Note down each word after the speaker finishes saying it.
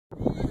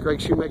Greg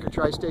Shoemaker,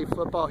 Tri-State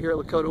football here at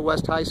Lakota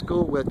West High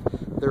School with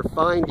their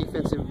fine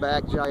defensive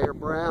back, Jyaire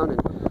Brown. And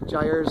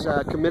Jaire's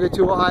committed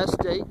to Ohio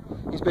State.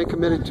 He's been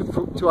committed to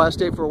Ohio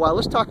State for a while.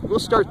 We'll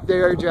start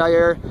there,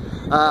 Jyaire.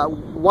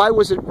 Why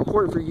was it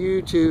important for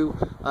you to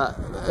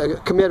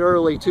commit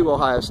early to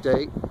Ohio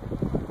State?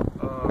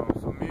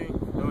 For me,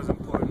 it was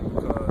important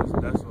because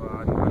that's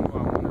why I knew I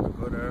wanted to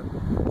go there.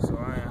 So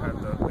I didn't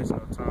have to waste no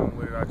time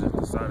with it. I just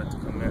decided to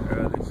commit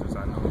early since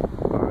I knew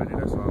already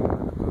that's why I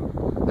wanted to go.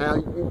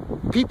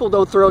 Now, people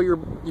don't throw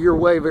your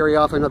way very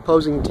often.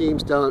 Opposing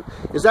teams don't.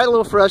 Is that a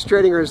little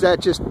frustrating, or is that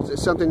just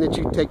something that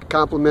you take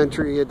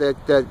complimentary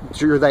that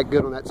you're that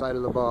good on that side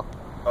of the ball?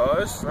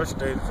 It's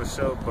frustrating for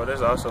sure, but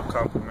it's also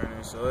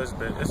complimentary. So it's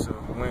a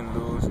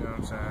win-lose. You know what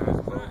I'm saying?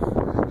 It's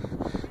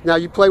both. Now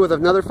you play with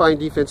another fine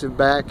defensive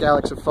back,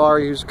 Alex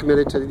Afari, who's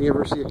committed to the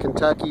University of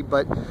Kentucky.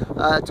 But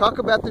talk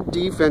about the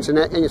defense and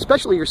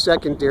especially your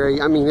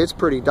secondary. I mean, it's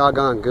pretty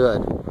doggone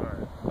good. All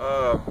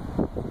right.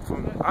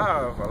 I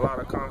have a lot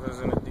of confidence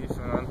in the defense.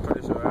 I'm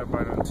pretty sure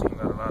everybody on the team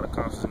got a lot of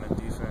confidence in the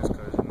defense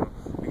because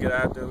we get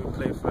out there, we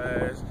play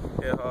fast,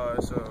 hit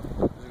hard. So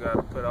we just got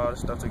to put all this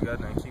stuff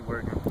together and keep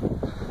working.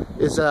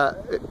 Is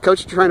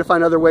Coach trying to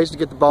find other ways to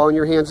get the ball in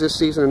your hands this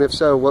season, and if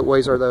so, what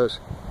ways are those?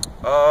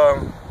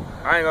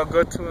 I ain't gonna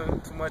go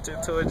too much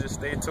into it. Just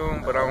stay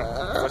tuned. But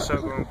I'm for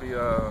sure gonna be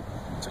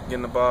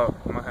getting the ball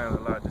in my hands a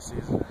lot this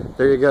season.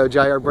 There you go,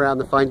 Jyaire Brown,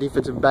 the fine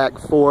defensive back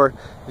for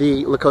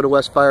the Lakota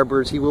West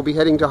Firebirds. He will be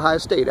heading to Ohio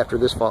State after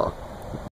this fall.